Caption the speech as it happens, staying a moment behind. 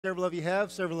Several of you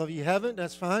have, several of you haven't.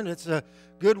 That's fine. It's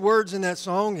good words in that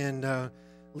song, and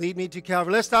lead me to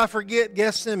Calvary. Lest I forget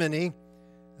Gethsemane,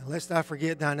 lest I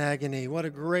forget thine agony. What a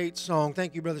great song.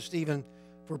 Thank you, Brother Stephen,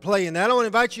 for playing that. I want to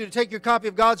invite you to take your copy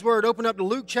of God's Word, open up to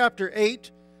Luke chapter 8.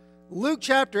 Luke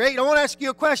chapter 8. I want to ask you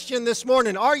a question this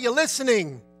morning. Are you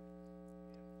listening?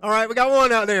 All right, we got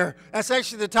one out there. That's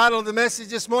actually the title of the message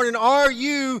this morning. Are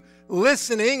you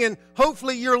listening? And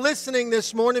hopefully you're listening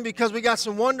this morning because we got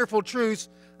some wonderful truths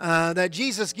that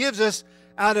Jesus gives us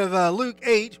out of Luke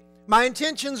 8. My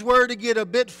intentions were to get a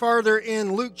bit farther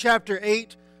in Luke chapter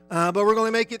 8, but we're going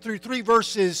to make it through three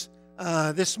verses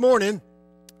this morning,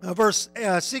 verse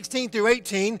 16 through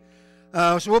 18.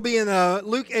 So we'll be in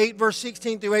Luke 8, verse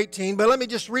 16 through 18. But let me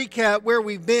just recap where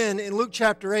we've been in Luke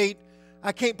chapter 8.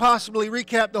 I can't possibly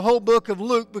recap the whole book of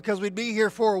Luke because we'd be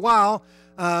here for a while.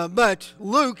 But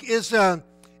Luke is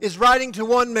writing to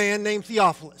one man named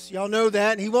Theophilus. Y'all know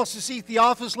that. He wants to see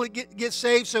Theophilus get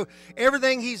saved. So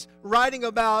everything he's writing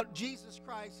about Jesus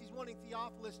Christ, he's wanting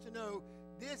Theophilus to know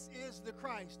this is the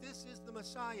Christ. This is the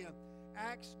Messiah.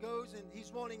 Acts goes, and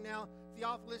he's wanting now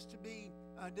Theophilus to be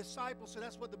a disciple. So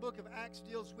that's what the book of Acts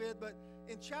deals with. But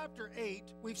in chapter 8,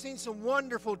 we've seen some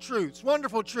wonderful truths.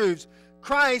 Wonderful truths.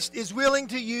 Christ is willing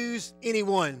to use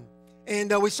anyone.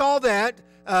 And we saw that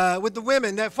with the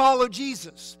women that followed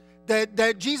Jesus.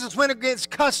 That Jesus went against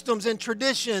customs and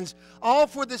traditions, all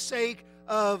for the sake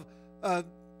of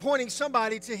pointing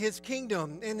somebody to his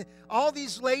kingdom. And all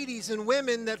these ladies and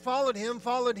women that followed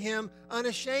him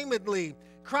unashamedly.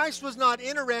 Christ was not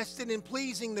interested in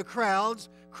pleasing the crowds.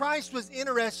 Christ was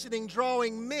interested in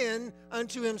drawing men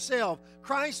unto himself.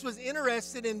 Christ was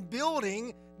interested in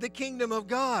building the kingdom of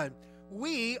God.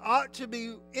 We ought to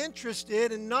be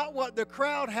interested in not what the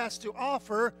crowd has to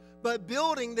offer, but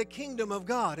building the kingdom of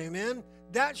God. Amen?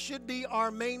 That should be our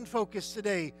main focus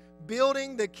today,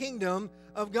 building the kingdom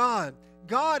of God.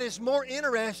 God is more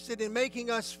interested in making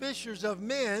us fishers of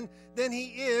men than he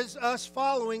is us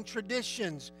following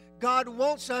traditions. God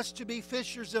wants us to be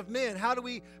fishers of men. How do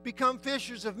we become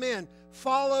fishers of men?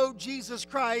 Follow Jesus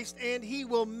Christ, and he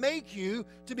will make you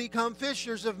to become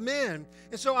fishers of men.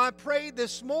 And so I pray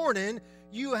this morning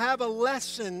you have a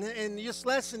lesson, and this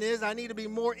lesson is I need to be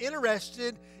more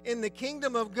interested in the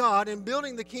kingdom of God and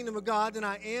building the kingdom of God than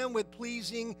I am with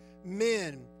pleasing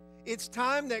men. It's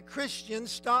time that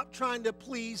Christians stop trying to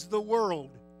please the world.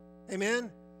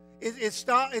 Amen? It's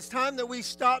time that we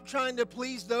stop trying to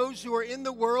please those who are in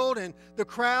the world and the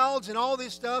crowds and all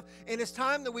this stuff. And it's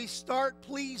time that we start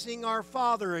pleasing our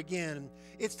Father again.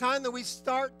 It's time that we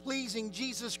start pleasing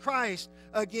Jesus Christ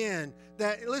again.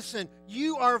 That, listen,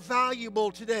 you are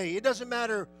valuable today. It doesn't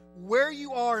matter where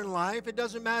you are in life. It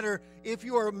doesn't matter if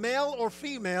you are male or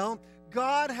female.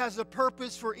 God has a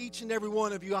purpose for each and every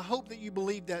one of you. I hope that you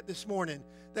believe that this morning.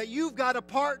 That you've got a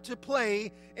part to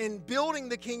play in building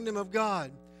the kingdom of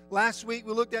God. Last week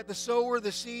we looked at the sower,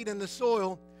 the seed, and the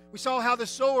soil. We saw how the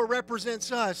sower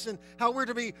represents us and how we're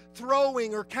to be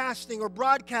throwing or casting or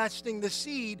broadcasting the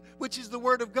seed, which is the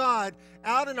Word of God,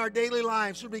 out in our daily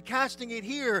lives. We'll be casting it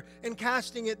here and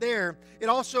casting it there. It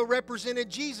also represented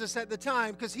Jesus at the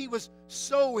time because he was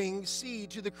sowing seed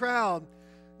to the crowd.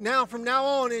 Now, from now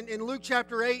on in Luke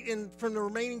chapter 8 and from the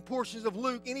remaining portions of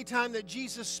Luke, anytime that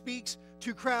Jesus speaks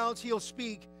to crowds, he'll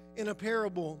speak in a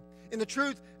parable. And the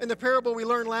truth in the parable we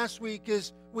learned last week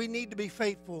is we need to be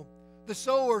faithful. The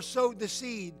sower sowed the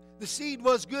seed. The seed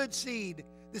was good seed.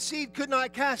 The seed could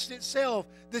not cast itself.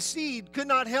 The seed could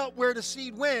not help where the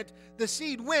seed went. The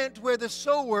seed went where the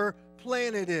sower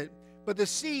planted it. But the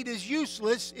seed is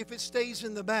useless if it stays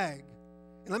in the bag.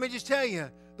 And let me just tell you,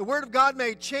 the Word of God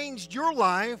may change your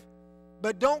life,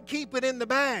 but don't keep it in the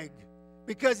bag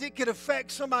because it could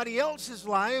affect somebody else's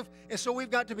life. And so we've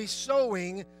got to be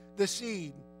sowing the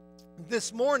seed.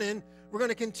 This morning, we're going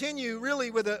to continue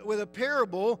really with a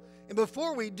parable. And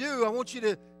before we do, I want you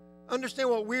to understand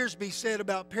what Wiersbe said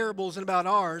about parables and about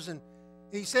ours. And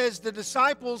he says the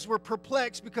disciples were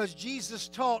perplexed because Jesus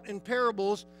taught in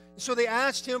parables. So they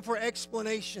asked him for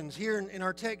explanations. Here in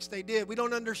our text they did. We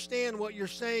don't understand what you're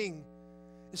saying.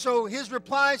 And so his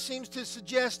reply seems to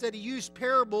suggest that he used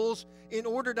parables in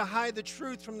order to hide the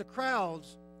truth from the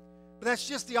crowds. But that's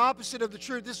just the opposite of the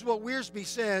truth. This is what Wiersbe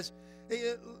says.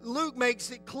 Luke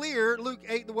makes it clear, Luke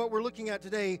 8, what we're looking at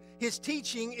today, his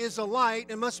teaching is a light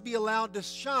and must be allowed to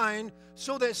shine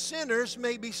so that sinners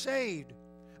may be saved.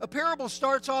 A parable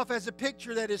starts off as a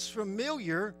picture that is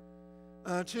familiar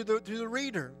to the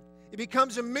reader. It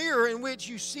becomes a mirror in which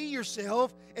you see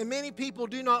yourself, and many people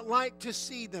do not like to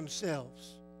see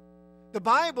themselves. The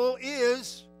Bible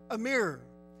is a mirror,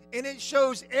 and it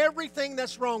shows everything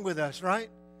that's wrong with us, right?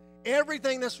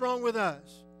 Everything that's wrong with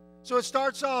us. So it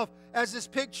starts off as this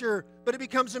picture, but it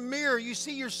becomes a mirror. You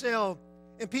see yourself,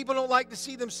 and people don't like to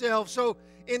see themselves. So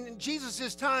in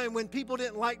Jesus' time, when people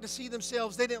didn't like to see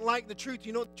themselves, they didn't like the truth,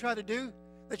 you know what they try to do?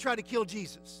 They try to kill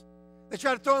Jesus. They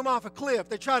try to throw him off a cliff.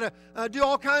 They try to do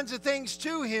all kinds of things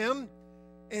to him,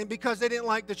 and because they didn't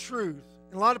like the truth.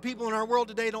 And a lot of people in our world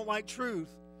today don't like truth.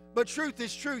 But truth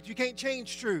is truth. You can't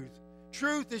change truth.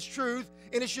 Truth is truth,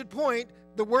 and it should point,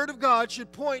 the Word of God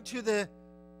should point to the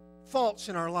faults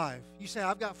in our life. You say,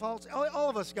 I've got faults? All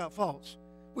of us got faults.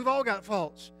 We've all got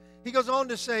faults. He goes on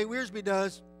to say, Wiersbe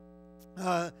does,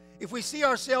 if we see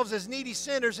ourselves as needy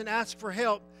sinners and ask for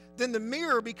help, then the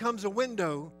mirror becomes a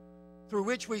window through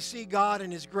which we see God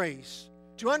and His grace.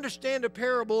 To understand a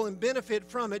parable and benefit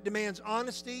from it demands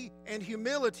honesty and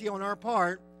humility on our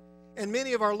part, and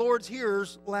many of our Lord's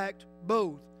hearers lacked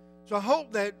both. So I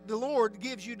hope that the Lord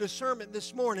gives you discernment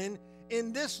this morning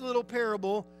in this little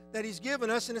parable that He's given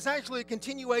us, and it's actually a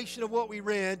continuation of what we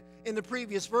read in the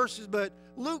previous verses. But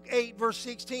Luke 8, verse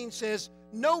 16 says,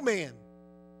 no man,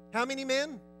 how many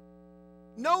men?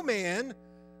 No man,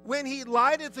 when he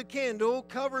lighteth a candle,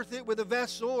 covereth it with a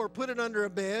vessel, or put it under a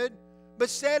bed, but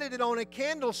setteth it on a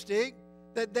candlestick,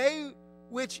 that they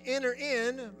which enter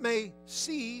in may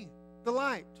see the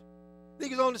light. He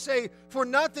goes on to say, for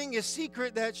nothing is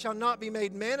secret that shall not be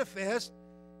made manifest,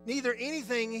 neither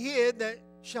anything hid that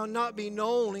shall not be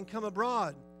known and come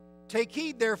abroad. Take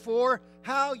heed, therefore,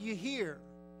 how you hear.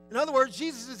 In other words,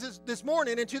 Jesus is this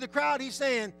morning, and to the crowd, He's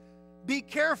saying, be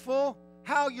careful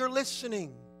how you're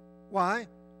listening. Why?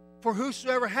 For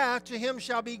whosoever hath, to him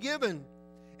shall be given,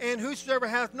 and whosoever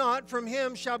hath not, from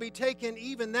him shall be taken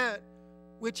even that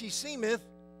which he seemeth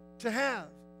to have.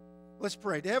 Let's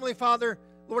pray. Dear Heavenly Father,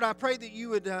 Lord, I pray that You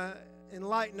would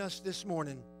enlighten us this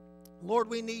morning. Lord,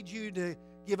 we need You to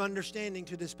give understanding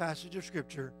to this passage of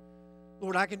Scripture.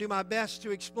 Lord, I can do my best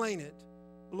to explain it.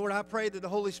 But Lord, I pray that the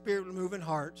Holy Spirit would move in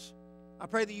hearts. I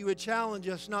pray that You would challenge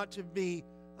us not to be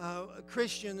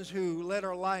Christians who let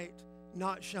our light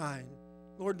not shine.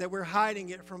 Lord, that we're hiding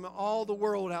it from all the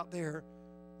world out there.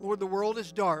 Lord, the world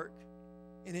is dark,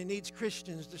 and it needs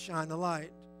Christians to shine the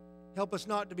light. Help us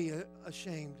not to be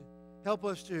ashamed. Help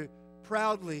us to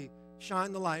proudly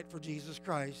shine the light for Jesus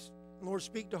Christ. Lord,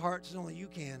 speak to hearts as only You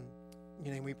can. In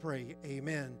Your name we pray.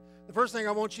 Amen. The first thing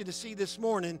I want you to see this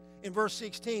morning in verse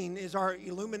 16 is our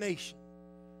illumination.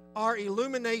 Our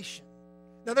illumination.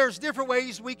 Now, there's different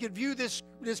ways we could view this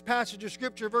passage of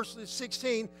Scripture. Verse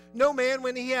 16, no man,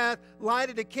 when he hath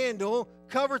lighted a candle,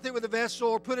 covereth it with a vessel,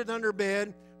 or put it under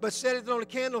bed, but setteth it on a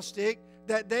candlestick,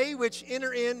 that they which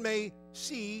enter in may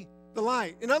see the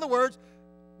light. In other words,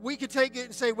 we could take it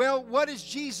and say, well, what is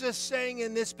Jesus saying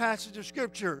in this passage of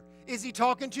Scripture? Is He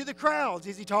talking to the crowds?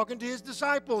 Is He talking to His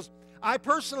disciples? I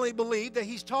personally believe that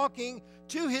He's talking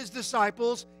to His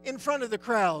disciples in front of the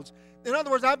crowds. In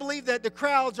other words, I believe that the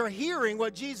crowds are hearing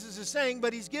what Jesus is saying,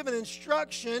 but He's given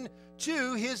instruction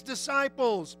to His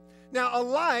disciples. Now, a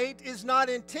light is not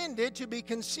intended to be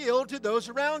concealed to those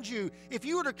around you. If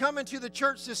you were to come into the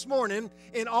church this morning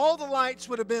and all the lights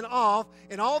would have been off,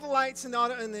 and all the lights in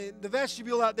the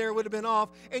vestibule out there would have been off,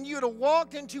 and you would have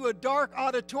walked into a dark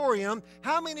auditorium,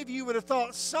 how many of you would have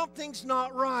thought something's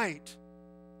not right?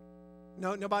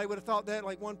 No, nobody would have thought that.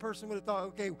 Like one person would have thought,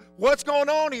 okay, what's going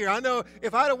on here? I know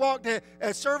if I'd have walked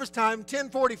at service time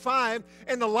 10:45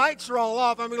 and the lights are all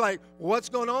off, I'd be like, what's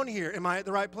going on here? Am I at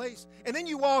the right place? And then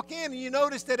you walk in and you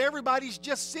notice that everybody's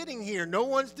just sitting here. No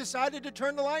one's decided to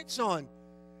turn the lights on.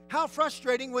 How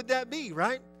frustrating would that be,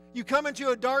 right? You come into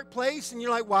a dark place and you're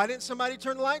like, why didn't somebody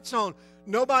turn the lights on?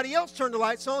 Nobody else turned the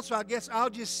lights on, so I guess I'll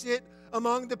just sit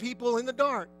among the people in the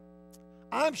dark.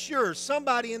 I'm sure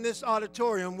somebody in this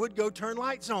auditorium would go turn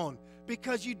lights on,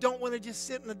 because you don't want to just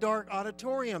sit in a dark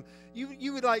auditorium.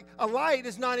 You would like, a light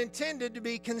is not intended to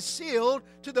be concealed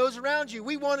to those around you.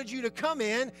 We wanted you to come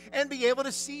in and be able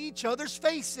to see each other's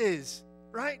faces,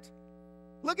 right?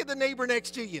 Look at the neighbor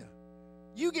next to you.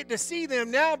 You get to see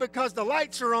them now because the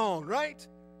lights are on, right?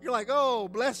 You're like, oh,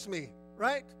 bless me,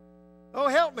 right? Oh,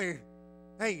 help me.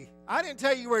 Hey, I didn't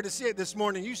tell you where to sit this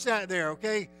morning. You sat there,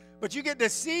 okay? But you get to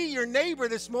see your neighbor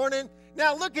this morning.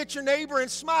 Now look at your neighbor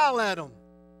and smile at them.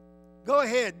 Go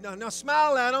ahead. Now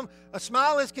smile at them. A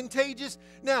smile is contagious.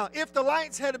 Now, if the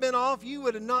lights had been off, you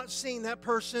would have not seen that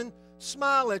person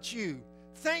smile at you.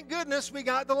 Thank goodness we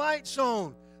got the lights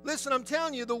on. Listen, I'm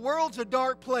telling you, the world's a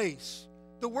dark place.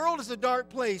 The world is a dark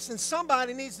place, and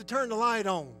somebody needs to turn the light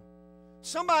on.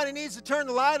 Somebody needs to turn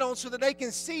the light on so that they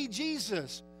can see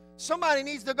Jesus. Somebody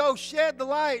needs to go shed the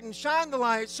light and shine the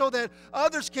light so that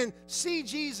others can see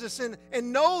Jesus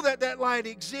and know that that light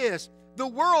exists. The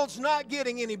world's not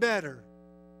getting any better.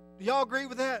 Do y'all agree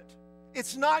with that?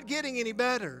 It's not getting any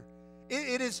better.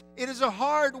 It is a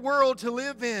hard world to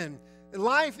live in.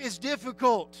 Life is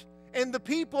difficult, and the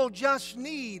people just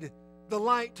need the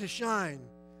light to shine.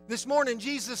 This morning,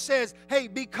 Jesus says, hey,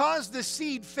 because the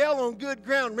seed fell on good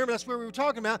ground, remember that's where we were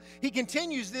talking about, he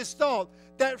continues this thought,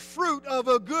 that fruit of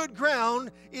a good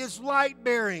ground is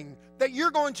light-bearing, that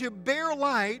you're going to bear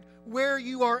light where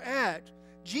you are at.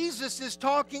 Jesus is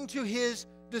talking to his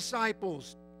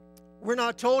disciples. We're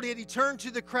not told that he turned to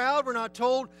the crowd. We're not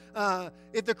told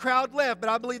if the crowd left,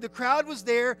 but I believe the crowd was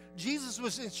there. Jesus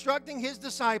was instructing his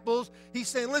disciples. He's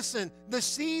saying, listen, the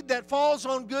seed that falls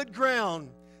on good ground,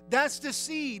 that's the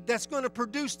seed that's going to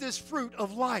produce this fruit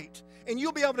of light. And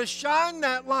you'll be able to shine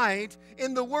that light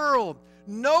in the world.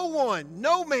 No one,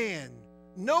 no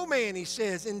man, he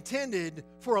says, intended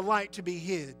for a light to be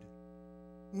hid.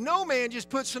 No man just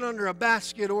puts it under a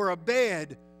basket or a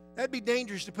bed. That'd be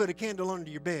dangerous to put a candle under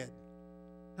your bed.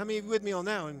 How many of you with me on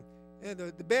that one? Yeah,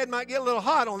 the bed might get a little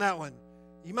hot on that one.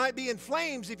 You might be in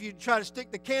flames if you try to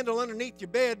stick the candle underneath your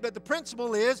bed, but the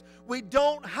principle is we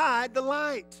don't hide the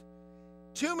light.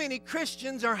 Too many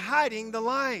Christians are hiding the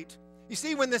light. You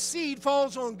see, when the seed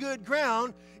falls on good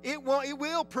ground, it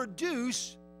will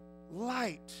produce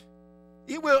light.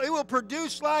 It will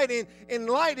produce light, and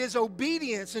light is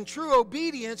obedience, and true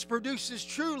obedience produces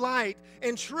true light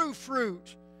and true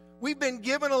fruit. We've been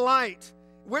given a light.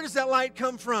 Where does that light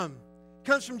come from? It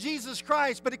comes from Jesus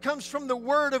Christ, but it comes from the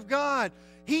Word of God.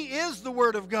 He is the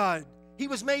Word of God. He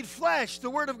was made flesh. The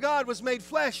Word of God was made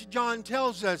flesh, John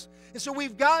tells us. And so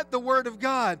we've got the Word of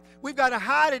God. We've got to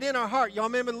hide it in our heart. Y'all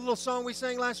remember the little song we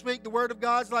sang last week? The Word of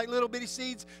God's like little bitty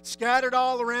seeds scattered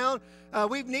all around.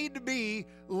 We need to be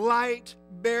light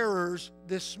bearers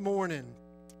this morning.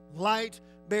 Light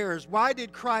bearers. Why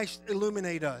did Christ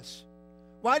illuminate us?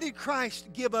 Why did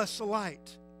Christ give us a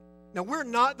light? Now, we're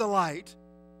not the light,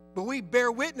 but we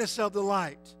bear witness of the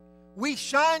light. We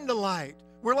shine the light.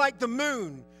 We're like the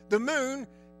moon. The moon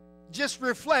just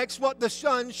reflects what the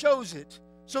sun shows it.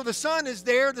 So the sun is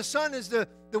there. The sun is the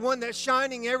one that's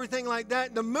shining, everything like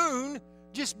that. The moon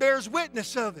just bears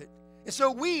witness of it. And so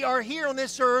we are here on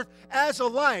this earth as a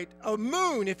light, a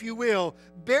moon, if you will,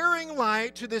 bearing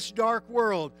light to this dark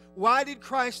world. Why did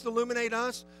Christ illuminate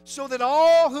us? So that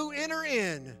all who enter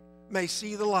in may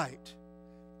see the light.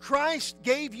 Christ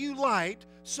gave you light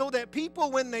so that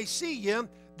people, when they see you,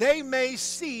 they may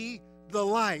see the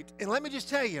light. And let me just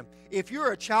tell you, if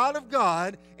you're a child of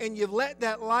God and you've let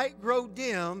that light grow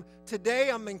dim, today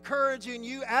I'm encouraging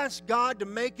you, ask God to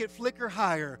make it flicker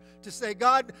higher. To say,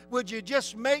 God, would you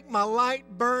just make my light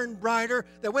burn brighter,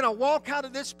 that when I walk out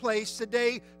of this place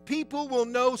today, people will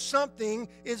know something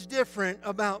is different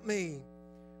about me.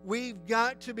 We've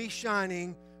got to be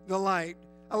shining the light.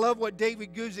 I love what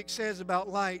David Guzik says about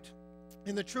light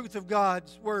and the truth of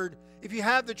God's Word. If you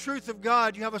have the truth of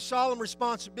God, you have a solemn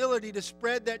responsibility to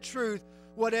spread that truth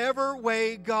whatever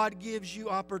way God gives you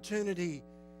opportunity.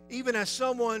 Even as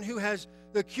someone who has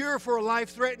the cure for a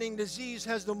life-threatening disease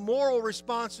has the moral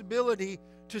responsibility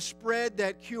to spread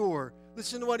that cure.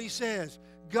 Listen to what he says.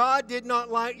 God did not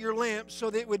light your lamp so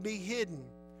that it would be hidden.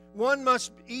 One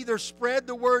must either spread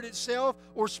the Word itself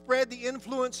or spread the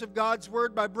influence of God's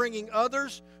Word by bringing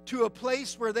others to a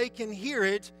place where they can hear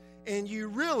it, and you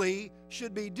really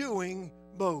should be doing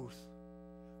both.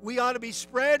 We ought to be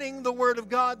spreading the Word of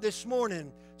God this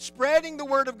morning. Spreading the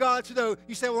Word of God to those.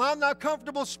 You say, well, I'm not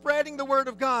comfortable spreading the Word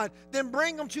of God. Then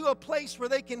bring them to a place where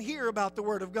they can hear about the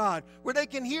Word of God, where they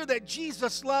can hear that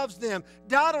Jesus loves them,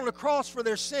 died on the cross for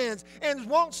their sins, and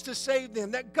wants to save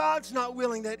them, that God's not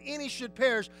willing that any should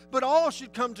perish, but all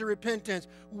should come to repentance.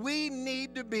 We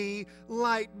need to be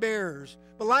light bearers.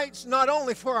 But light's not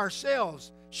only for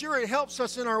ourselves. Sure, it helps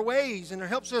us in our ways, and it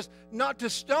helps us not to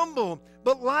stumble,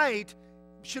 but light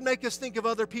should make us think of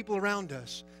other people around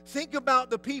us. Think about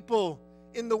the people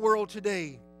in the world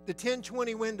today. The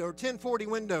 1020 window or 1040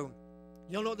 window.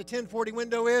 You all know what the 1040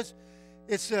 window is?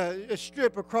 It's a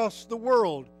strip across the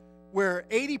world where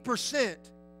 80%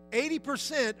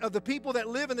 of the people that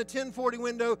live in the 1040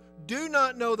 window do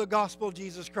not know the gospel of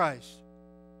Jesus Christ.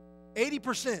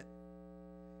 80%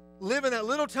 live in that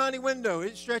little tiny window.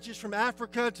 It stretches from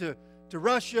Africa to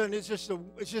Russia, and it's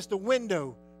just a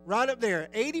window right up there.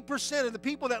 80% of the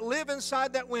people that live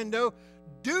inside that window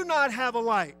do not have a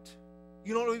light.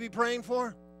 You know what we'd be praying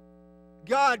for?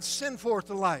 God, send forth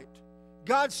the light.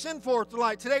 God, send forth the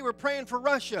light. Today we're praying for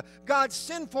Russia. God,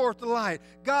 send forth the light.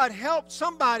 God, help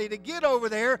somebody to get over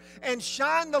there and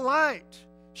shine the light.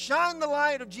 Shine the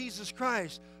light of Jesus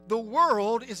Christ. The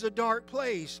world is a dark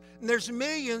place, and there's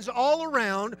millions all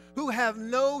around who have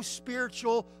no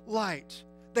spiritual light.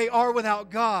 They are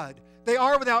without God. They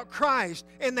are without Christ,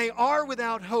 and they are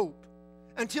without hope.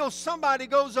 until somebody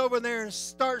goes over there and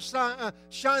starts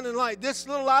shining light. This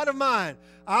little light of mine,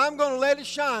 I'm going to let it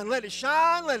shine. Let it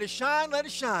shine, let it shine, let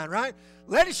it shine, right?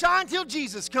 Let it shine till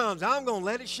Jesus comes. I'm going to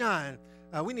let it shine.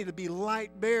 We need to be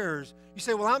light bearers. You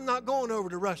say, well, I'm not going over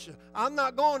to Russia. I'm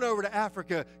not going over to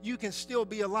Africa. You can still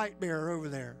be a light bearer over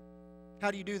there.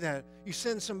 How do you do that? You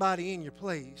send somebody in your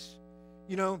place.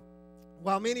 You know,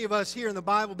 while many of us here in the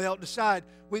Bible Belt decide,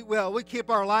 we keep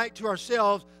our light to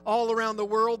ourselves, all around the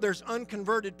world there's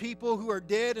unconverted people who are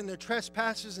dead in their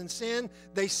trespasses and sin.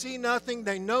 They see nothing,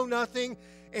 they know nothing,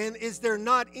 and is there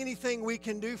not anything we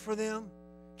can do for them?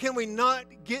 Can we not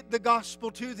get the gospel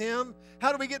to them?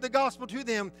 How do we get the gospel to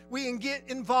them? We can get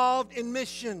involved in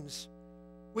missions.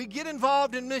 We get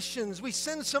involved in missions. We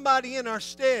send somebody in our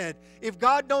stead. If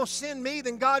God don't send me,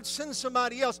 then God sends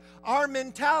somebody else. Our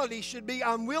mentality should be,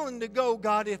 I'm willing to go,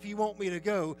 God, if you want me to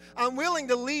go. I'm willing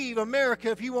to leave America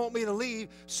if you want me to leave,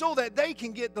 so that they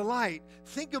can get the light.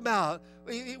 Think about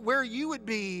where you would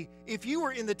be if you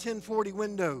were in the 1040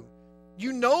 window.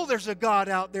 You know there's a God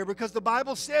out there, because the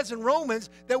Bible says in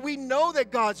Romans that we know that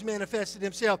God's manifested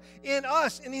himself in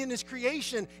us and in his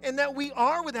creation, and that we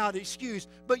are without excuse.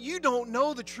 But you don't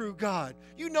know the true God.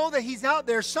 You know that he's out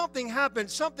there. Something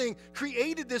happened. Something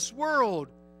created this world.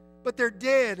 But they're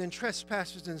dead in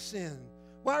trespasses and sin.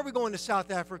 Why are we going to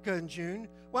South Africa in June?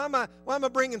 Why am I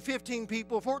bringing 14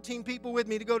 people with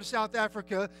me to go to South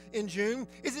Africa in June?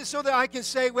 Is it so that I can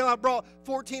say, well, I brought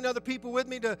 14 other people with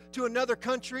me to another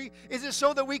country? Is it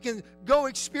so that we can go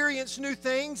experience new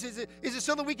things? Is it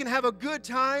so that we can have a good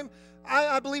time?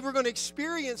 I believe we're going to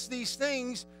experience these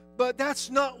things, but that's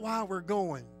not why we're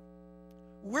going.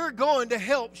 We're going to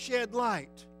help shed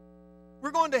light. We're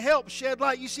going to help shed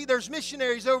light. You see, there's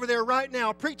missionaries over there right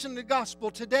now preaching the gospel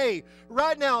today.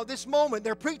 Right now, this moment,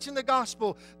 they're preaching the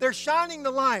gospel. They're shining the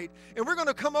light. And we're going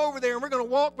to come over there and we're going to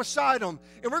walk beside them.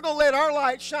 And we're going to let our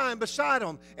light shine beside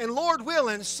them. And Lord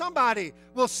willing, somebody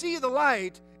will see the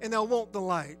light and they'll want the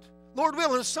light. Lord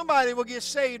willing, somebody will get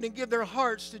saved and give their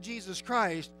hearts to Jesus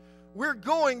Christ. We're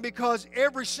going because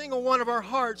every single one of our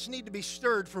hearts need to be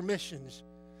stirred for missions.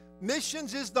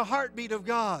 Missions is the heartbeat of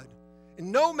God.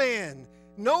 And no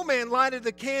man lighted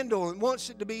the candle and wants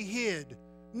it to be hid.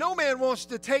 No man wants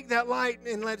to take that light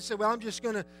and let it say, well, I'm just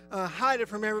going to hide it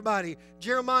from everybody.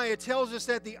 Jeremiah tells us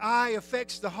that the eye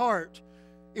affects the heart.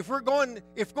 If going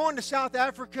to South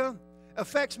Africa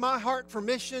affects my heart for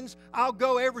missions, I'll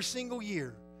go every single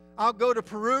year. I'll go to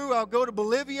Peru. I'll go to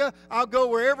Bolivia. I'll go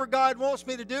wherever God wants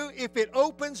me to do. If it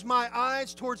opens my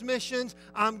eyes towards missions,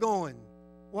 I'm going.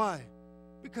 Why?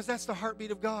 Because that's the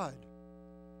heartbeat of God.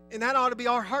 And that ought to be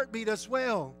our heartbeat as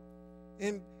well.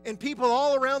 And people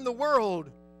all around the world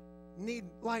need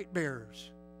light bearers.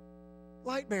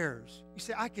 Light bearers. You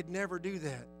say, I could never do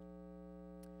that.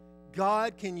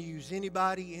 God can use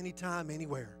anybody, anytime,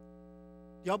 anywhere.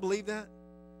 Y'all believe that?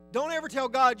 Don't ever tell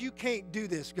God, you can't do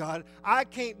this, God. I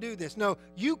can't do this. No,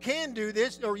 you can do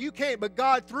this, or you can't, but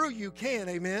God through you can.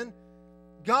 Amen?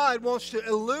 God wants to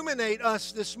illuminate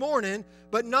us this morning,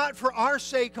 but not for our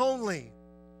sake only.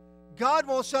 God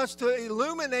wants us to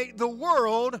illuminate the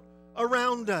world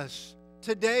around us.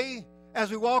 Today, as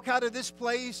we walk out of this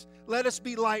place, let us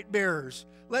be light bearers.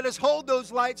 Let us hold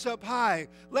those lights up high.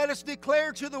 Let us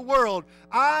declare to the world,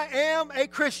 I am a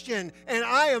Christian, and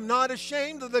I am not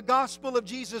ashamed of the gospel of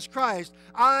Jesus Christ.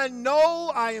 I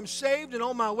know I am saved and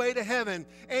on my way to heaven.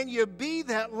 And you be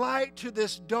that light to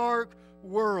this dark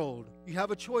world. You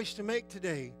have a choice to make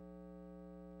today.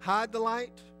 Hide the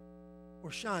light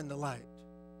or shine the light.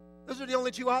 Those are the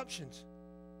only two options.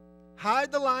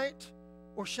 Hide the light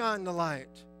or shine the light.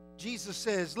 Jesus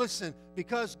says, listen,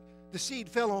 because the seed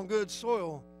fell on good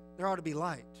soil, there ought to be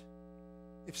light.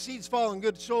 If seeds fall on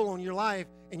good soil in your life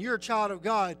and you're a child of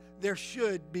God, there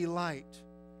should be light.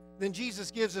 Then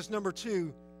Jesus gives us number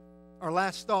two, our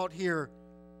last thought here.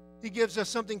 He gives us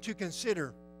something to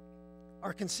consider.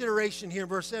 Our consideration here in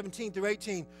verse 17 through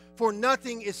 18. For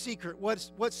nothing is secret.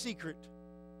 What's secret?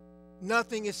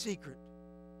 Nothing is secret.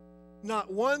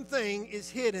 Not one thing is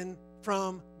hidden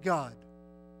from God.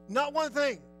 Not one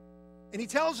thing. And he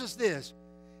tells us this.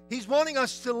 He's wanting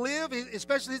us to live,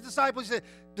 especially his disciples. He said,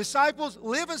 disciples,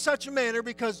 live in such a manner,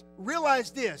 because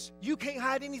realize this, you can't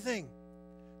hide anything.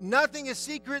 Nothing is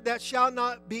secret that shall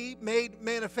not be made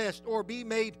manifest or be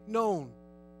made known.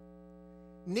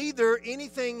 Neither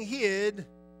anything hid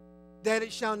that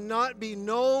it shall not be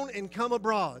known and come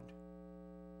abroad.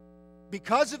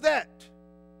 Because of that,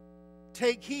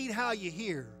 take heed how you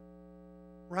hear,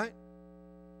 right?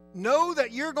 Know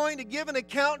that you're going to give an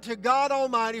account to God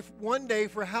Almighty one day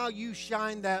for how you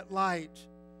shine that light.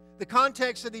 The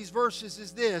context of these verses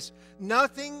is this: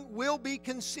 nothing will be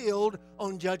concealed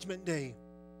on Judgment Day.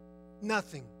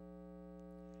 Nothing.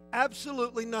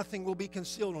 Absolutely nothing will be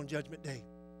concealed on Judgment Day.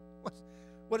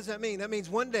 What does that mean? That means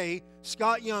one day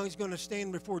Scott Young is going to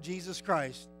stand before Jesus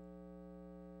Christ,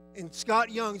 and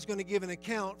Scott Young is going to give an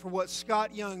account for what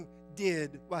Scott Young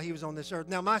did while he was on this earth.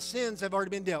 Now, my sins have already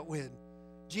been dealt with.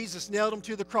 Jesus nailed them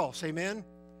to the cross. Amen?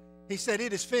 He said,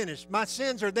 it is finished. My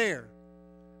sins are there.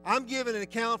 I'm giving an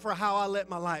account for how I let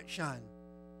my light shine.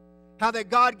 How that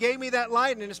God gave me that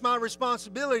light, and it's my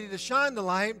responsibility to shine the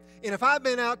light. And if I've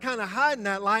been out kind of hiding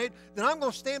that light, then I'm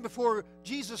going to stand before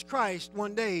Jesus Christ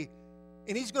one day,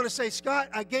 and He's going to say, Scott,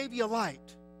 I gave you a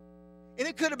light. And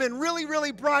it could have been really,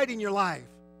 really bright in your life,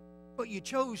 but you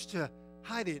chose to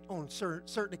hide it on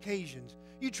certain occasions.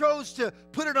 You chose to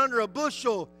put it under a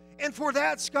bushel. And for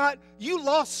that, Scott, you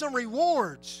lost some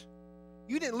rewards.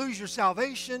 You didn't lose your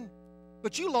salvation,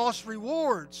 but you lost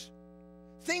rewards.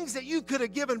 Things that you could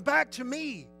have given back to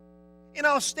me. And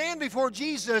I'll stand before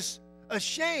Jesus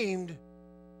ashamed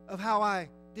of how I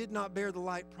did not bear the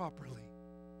light properly.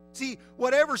 See,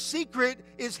 whatever secret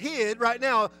is hid right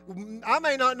now, I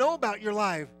may not know about your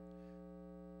life.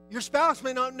 Your spouse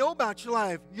may not know about your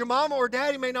life. Your mama or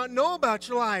daddy may not know about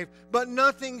your life. But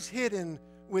nothing's hidden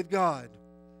with God.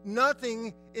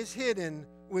 Nothing is hidden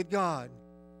with God.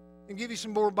 I'll give you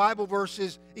some more Bible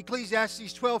verses.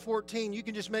 Ecclesiastes 12:14. You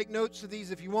can just make notes of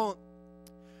these if you want.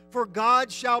 For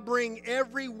God shall bring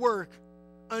every work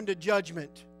unto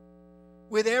judgment,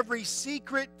 with every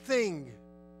secret thing,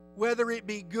 whether it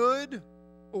be good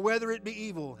or whether it be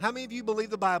evil. How many of you believe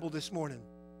the Bible this morning?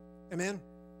 Amen?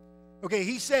 Okay,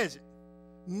 he says it.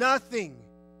 Nothing.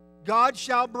 God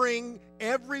shall bring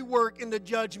every work into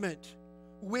judgment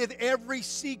with every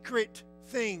secret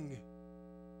thing.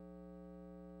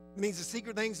 It means the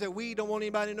secret things that we don't want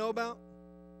anybody to know about,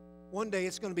 one day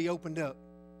it's going to be opened up.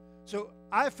 So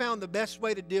I found the best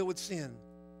way to deal with sin.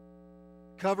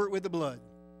 Cover it with the blood.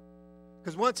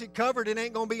 Because once it's covered, it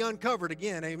ain't going to be uncovered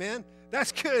again. Amen?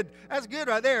 That's good. That's good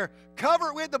right there. Cover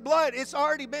it with the blood. It's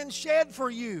already been shed for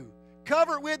you.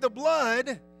 Cover it with the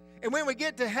blood. And when we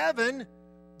get to heaven,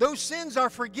 those sins are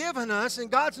forgiven us.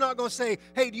 And God's not going to say,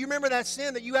 hey, do you remember that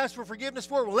sin that you asked for forgiveness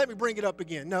for? Well, let me bring it up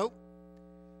again. No.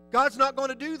 God's not going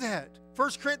to do that. 1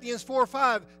 Corinthians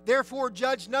 4:5, therefore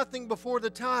judge nothing before the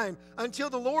time until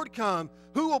the Lord come,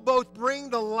 who will both bring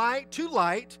the light to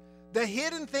light, the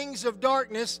hidden things of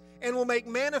darkness, and will make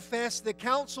manifest the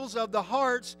counsels of the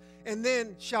hearts, and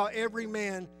then shall every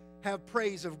man have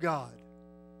praise of God.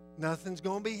 Nothing's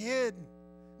going to be hid.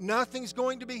 Nothing's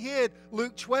going to be hid.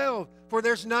 Luke 12, for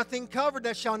there's nothing covered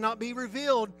that shall not be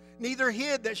revealed, neither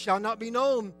hid that shall not be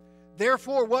known.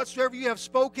 Therefore, whatsoever you have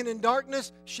spoken in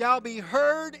darkness shall be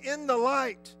heard in the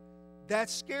light.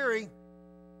 That's scary.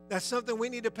 That's something we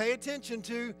need to pay attention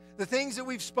to. The things that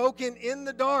we've spoken in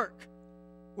the dark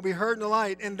will be heard in the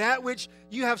light. And that which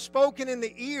you have spoken in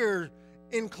the ear,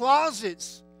 in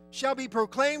closets, shall be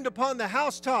proclaimed upon the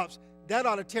housetops. That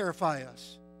ought to terrify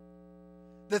us.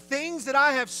 The things that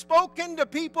I have spoken to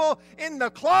people in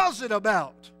the closet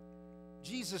about,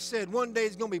 Jesus said one day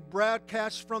it's going to be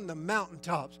broadcast from the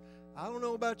mountaintops. I don't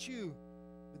know about you,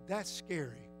 but that's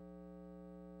scary.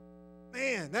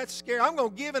 Man, that's scary. I'm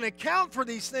going to give an account for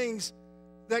these things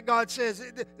that God says.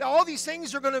 All these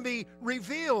things are going to be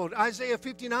revealed. Isaiah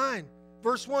 59,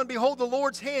 verse 1, behold, the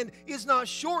Lord's hand is not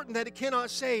shortened that it cannot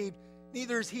save,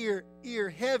 neither is his ear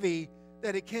heavy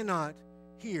that it cannot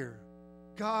hear.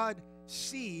 God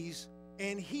sees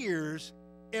and hears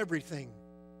everything.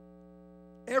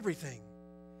 Everything.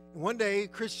 And one day,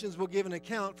 Christians will give an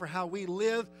account for how we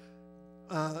live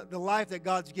the life that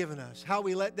God's given us, how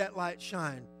we let that light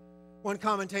shine. One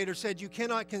commentator said, you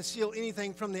cannot conceal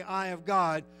anything from the eye of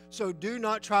God, so do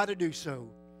not try to do so.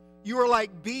 You are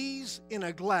like bees in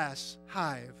a glass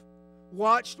hive,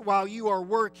 watched while you are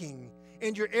working,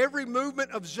 and your every movement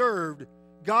observed.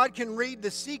 God can read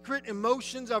the secret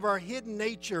emotions of our hidden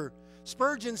nature.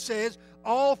 Spurgeon says,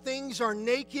 all things are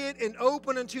naked and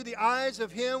open unto the eyes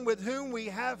of him with whom we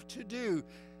have to do.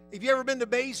 Have you ever been to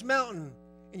Bays Mountain?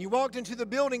 And you walked into the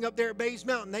building up there at Bays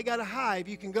Mountain. They got a hive.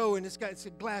 You can go, and it's a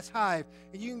glass hive.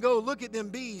 And you can go look at them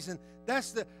bees. And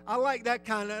I like that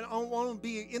kind of, I don't want to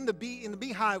be in the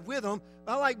beehive with them.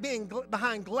 I like being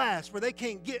behind glass where they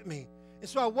can't get me. And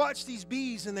so I watch these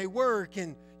bees, and they work,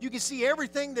 and you can see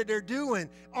everything that they're doing.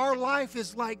 Our life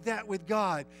is like that with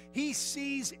God. He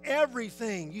sees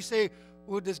everything. You say,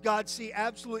 well, does God see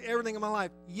absolutely everything in my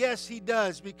life? Yes, He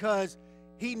does, because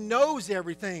He knows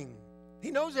everything.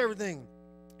 He knows everything.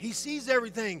 He sees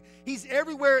everything. He's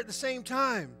everywhere at the same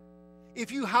time.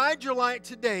 If you hide your light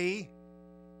today,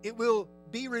 it will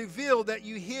be revealed that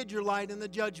you hid your light in the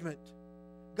judgment.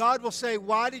 God will say,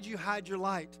 why did you hide your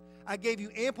light? I gave you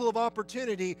ample of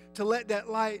opportunity to let that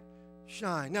light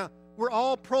shine. Now, we're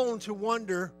all prone to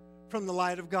wander from the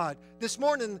light of God. This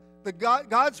morning,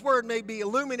 God's word may be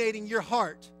illuminating your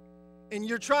heart, and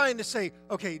you're trying to say,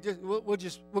 okay,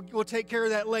 we'll take care of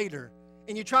that later.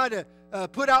 And you try to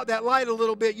put out that light a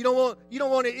little bit. You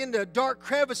don't want it in the dark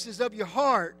crevices of your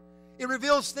heart. It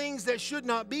reveals things that should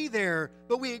not be there,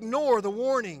 but we ignore the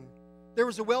warning. There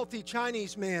was a wealthy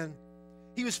Chinese man.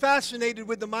 He was fascinated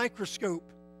with the microscope.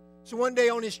 So one day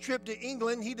on his trip to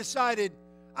England, he decided,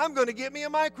 I'm going to get me a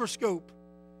microscope.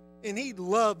 And he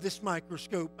loved this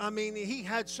microscope. I mean, he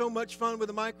had so much fun with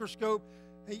the microscope.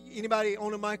 Anybody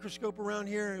own a microscope around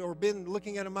here or been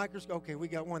looking at a microscope? Okay, we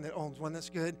got one that owns one. That's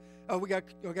good. We got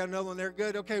another one there.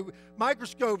 Good. Okay,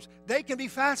 microscopes, they can be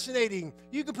fascinating.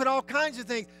 You can put all kinds of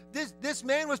things. This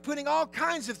man was putting all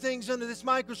kinds of things under this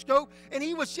microscope, and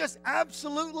he was just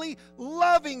absolutely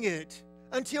loving it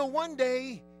until one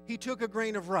day he took a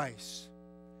grain of rice.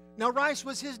 Now, rice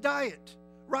was his diet.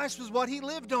 Rice was what he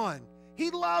lived on. He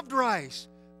loved rice,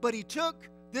 but he took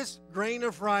this grain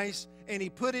of rice and he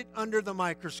put it under the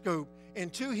microscope.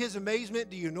 And to his amazement,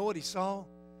 do you know what he saw?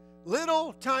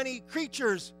 Little tiny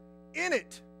creatures in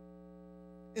it.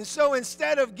 And so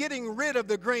instead of getting rid of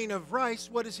the grain of rice,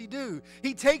 what does he do?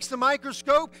 He takes the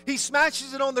microscope, he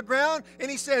smashes it on the ground,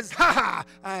 and he says, ha ha,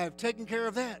 I have taken care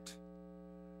of that.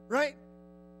 Right?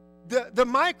 The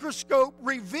microscope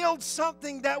revealed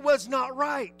something that was not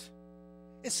right.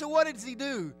 And so what does he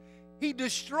do? He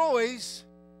destroys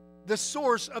the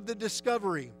source of the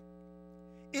discovery.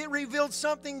 It revealed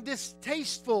something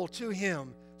distasteful to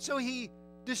him, so he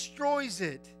destroys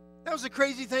it. That was a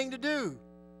crazy thing to do.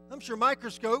 I'm sure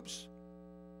microscopes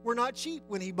were not cheap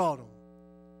when he bought them.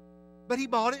 But he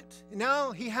bought it, and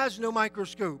now he has no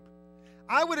microscope.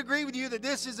 I would agree with you that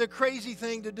this is a crazy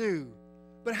thing to do.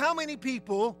 But how many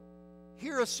people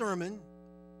hear a sermon,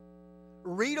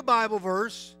 read a Bible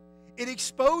verse, it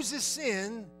exposes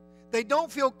sin, they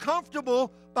don't feel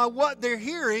comfortable by what they're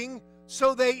hearing,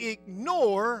 so they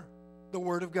ignore the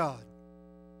Word of God.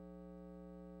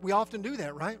 We often do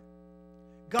that, right?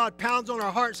 God pounds on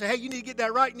our heart and says, hey, you need to get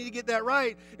that right, you need to get that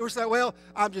right. And we're saying, well,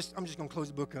 I'm just going to close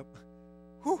the book up.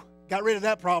 Whew, got rid of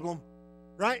that problem,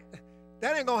 right?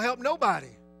 That ain't going to help nobody.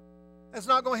 That's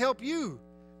not going to help you.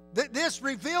 This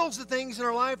reveals the things in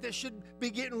our life that should be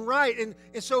getting right. And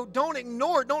so don't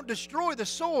ignore it. Don't destroy the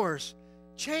source.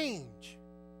 Change.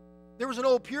 There was an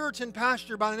old Puritan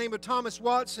pastor by the name of Thomas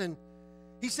Watson.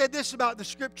 He said this about the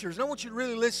Scriptures. And I want you to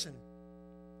really listen.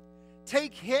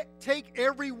 Take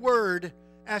every word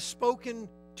as spoken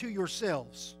to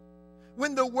yourselves.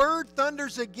 When the word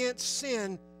thunders against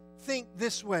sin, think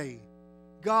this way.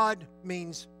 God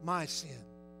means my sin.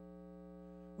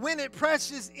 When it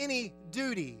presses any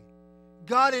duty,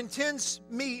 God intends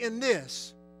me in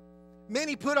this.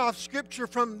 Many put off Scripture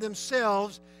from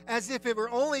themselves as if it were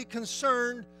only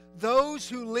concerned those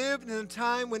who lived in a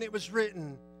time when it was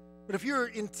written. But if you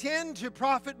intend to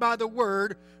profit by the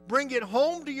word, bring it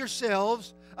home to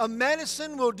yourselves. A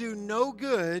medicine will do no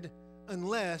good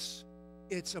unless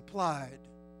it's applied.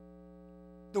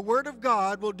 The Word of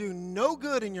God will do no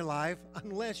good in your life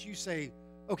unless you say,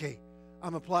 okay,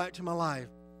 I'm applying it to my life.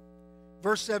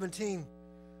 Verse 17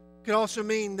 could also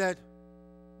mean that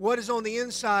what is on the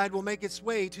inside will make its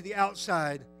way to the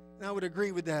outside. And I would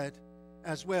agree with that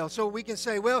as well. So we can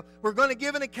say, well, we're going to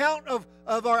give an account of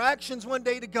our actions one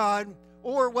day to God,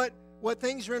 or what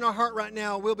things are in our heart right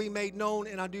now will be made known,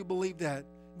 and I do believe that.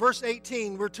 Verse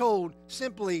 18, we're told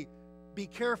simply, be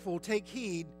careful, take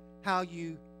heed how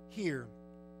you hear.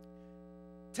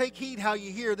 Take heed how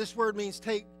you hear. This word means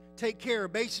take care.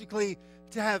 Basically,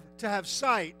 to have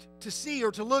sight, to see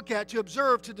or to look at, to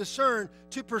observe, to discern,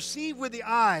 to perceive with the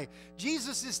eye.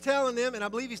 Jesus is telling them, and I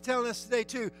believe he's telling us today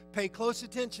too, pay close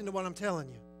attention to what I'm telling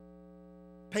you.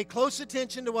 Pay close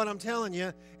attention to what I'm telling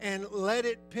you and let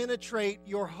it penetrate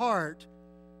your heart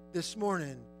this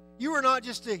morning. You are not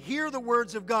just to hear the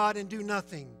words of God and do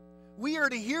nothing. We are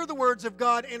to hear the words of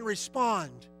God and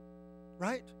respond,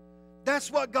 right? That's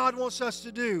what God wants us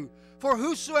to do. For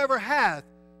whosoever hath,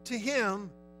 to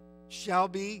him shall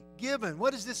be given.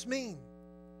 What does this mean?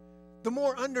 The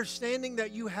more understanding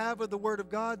that you have of the Word of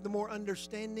God, the more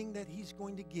understanding that He's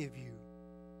going to give you.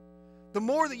 The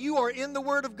more that you are in the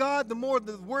Word of God, the more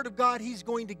the Word of God He's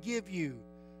going to give you.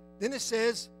 Then it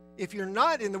says, if you're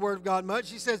not in the Word of God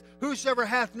much, He says, whosoever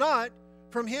hath not,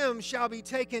 from him shall be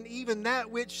taken even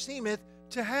that which seemeth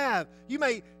to have. You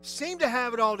may seem to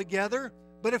have it all together,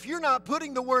 but if you're not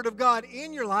putting the Word of God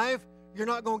in your life, you're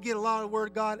not going to get a lot of the Word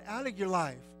of God out of your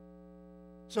life.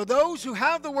 So those who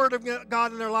have the Word of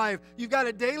God in their life, you've got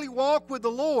a daily walk with the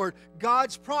Lord,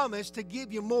 God's promise to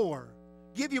give you more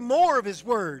of His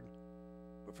Word.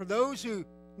 But for those who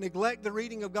neglect the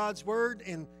reading of God's Word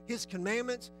and His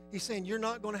commandments, He's saying you're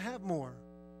not going to have more.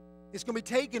 It's going to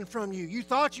be taken from you. You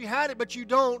thought you had it, but you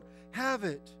don't have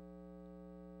it.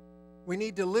 We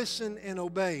need to listen and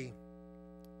obey.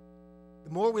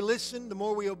 The more we listen, the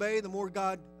more we obey, the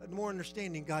more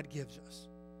understanding God gives us.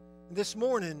 And this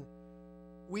morning,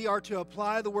 we are to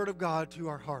apply the Word of God to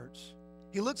our hearts.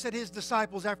 He looks at His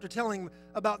disciples after telling them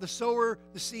about the sower,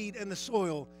 the seed, and the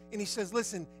soil. And He says,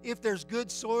 listen, if there's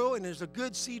good soil and there's a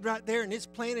good seed right there and it's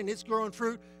planted and it's growing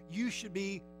fruit, you should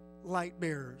be light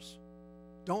bearers.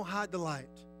 Don't hide the light.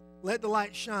 Let the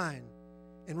light shine.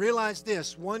 And realize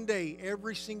this, one day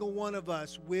every single one of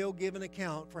us will give an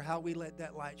account for how we let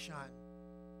that light shine.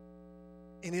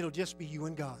 And it'll just be you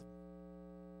and God.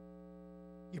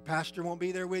 Your pastor won't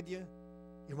be there with you.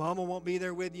 Your mama won't be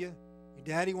there with you. Your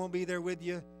daddy won't be there with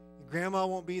you. Your grandma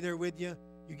won't be there with you.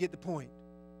 You get the point.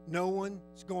 No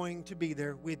one's going to be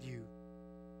there with you.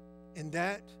 And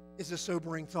that is a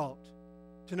sobering thought.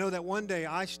 To know that one day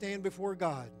I stand before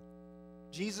God.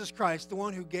 Jesus Christ, the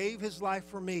one who gave His life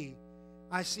for me.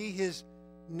 I see His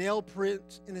nail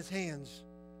prints in His hands.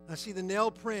 I see the nail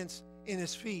prints in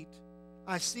His feet.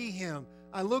 I see Him.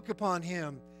 I look upon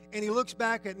Him. And He looks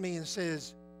back at me and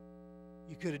says,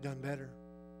 you could have done better.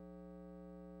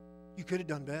 You could have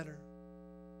done better.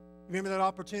 Remember that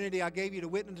opportunity I gave you to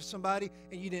witness to somebody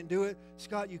and you didn't do it?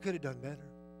 Scott, you could have done better.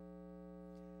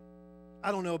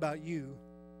 I don't know about you,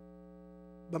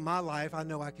 but my life, I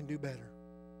know I can do better.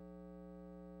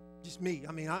 Just me.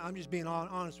 I mean, I'm just being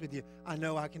honest with you. I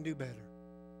know I can do better.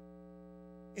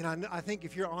 And I think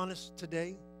if you're honest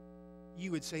today,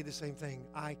 you would say the same thing.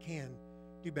 I can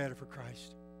do better for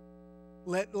Christ.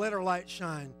 Let our light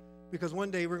shine, because one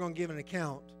day we're going to give an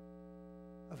account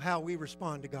of how we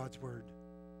respond to God's Word.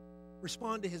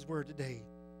 Respond to His Word today.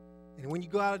 And when you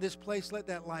go out of this place, let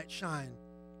that light shine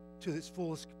to its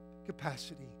fullest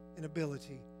capacity and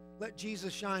ability. Let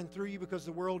Jesus shine through you, because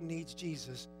the world needs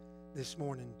Jesus this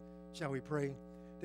morning. Shall we pray?